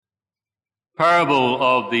parable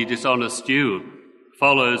of the dishonest steward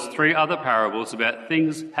follows three other parables about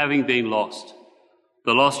things having been lost: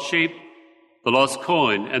 the lost sheep, the lost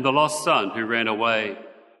coin, and the lost son who ran away,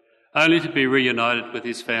 only to be reunited with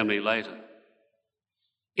his family later.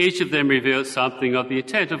 Each of them reveals something of the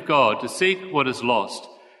intent of God to seek what is lost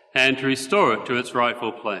and to restore it to its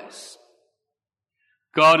rightful place.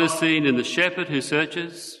 God is seen in the shepherd who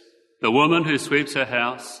searches, the woman who sweeps her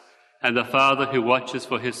house, and the father who watches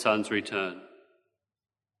for his son's return.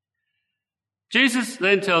 Jesus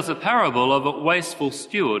then tells a parable of a wasteful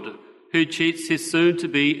steward who cheats his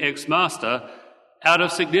soon-to-be ex-master out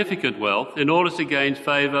of significant wealth in order to gain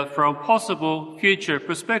favour from possible future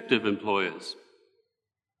prospective employers.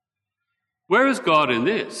 Where is God in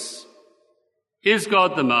this? Is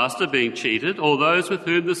God the master being cheated, or those with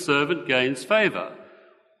whom the servant gains favour?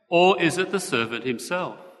 Or is it the servant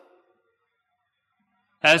himself?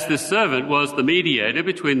 As this servant was the mediator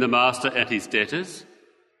between the master and his debtors,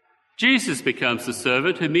 Jesus becomes the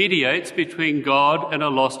servant who mediates between God and a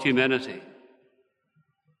lost humanity.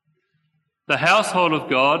 The household of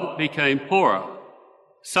God became poorer.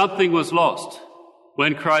 Something was lost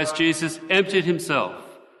when Christ Jesus emptied himself,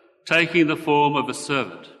 taking the form of a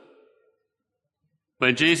servant.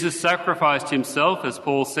 When Jesus sacrificed himself, as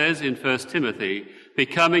Paul says in 1 Timothy,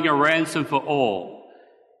 becoming a ransom for all,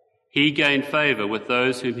 he gained favour with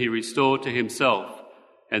those whom he restored to himself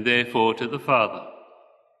and therefore to the Father.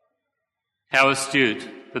 How astute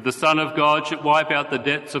that the Son of God should wipe out the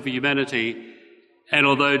debts of humanity and,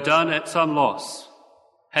 although done at some loss,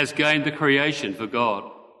 has gained the creation for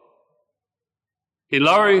God. In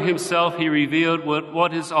lowering himself, he revealed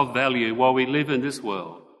what is of value while we live in this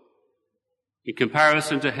world. In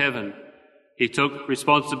comparison to heaven, he took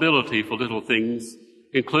responsibility for little things,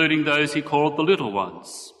 including those he called the little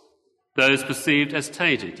ones, those perceived as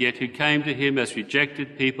tainted, yet who came to him as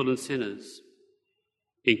rejected people and sinners.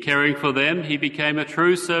 In caring for them, he became a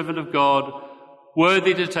true servant of God,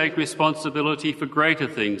 worthy to take responsibility for greater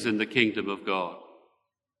things in the kingdom of God.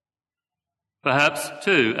 Perhaps,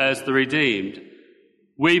 too, as the redeemed,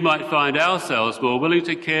 we might find ourselves more willing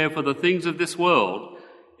to care for the things of this world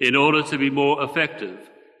in order to be more effective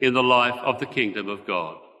in the life of the kingdom of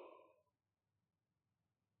God.